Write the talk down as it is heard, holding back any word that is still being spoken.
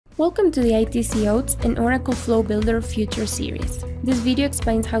Welcome to the ITC Oats and Oracle Flow Builder Future series. This video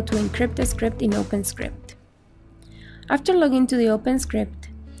explains how to encrypt a script in Openscript. After logging to the Openscript,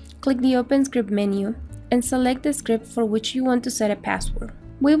 click the Openscript menu and select the script for which you want to set a password.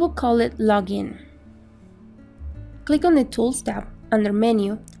 We will call it Login. Click on the Tools tab under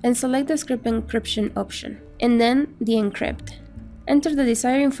Menu and select the Script Encryption option, and then the Encrypt. Enter the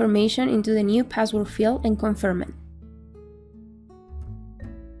desired information into the new password field and confirm it.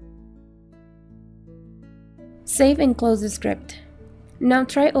 Save and close the script. Now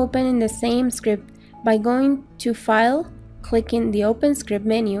try opening the same script by going to File, clicking the Openscript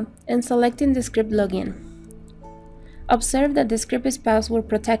menu, and selecting the script login. Observe that the script is password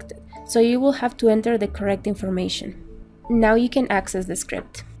protected, so you will have to enter the correct information. Now you can access the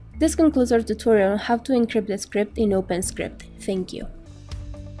script. This concludes our tutorial on how to encrypt the script in Openscript. Thank you.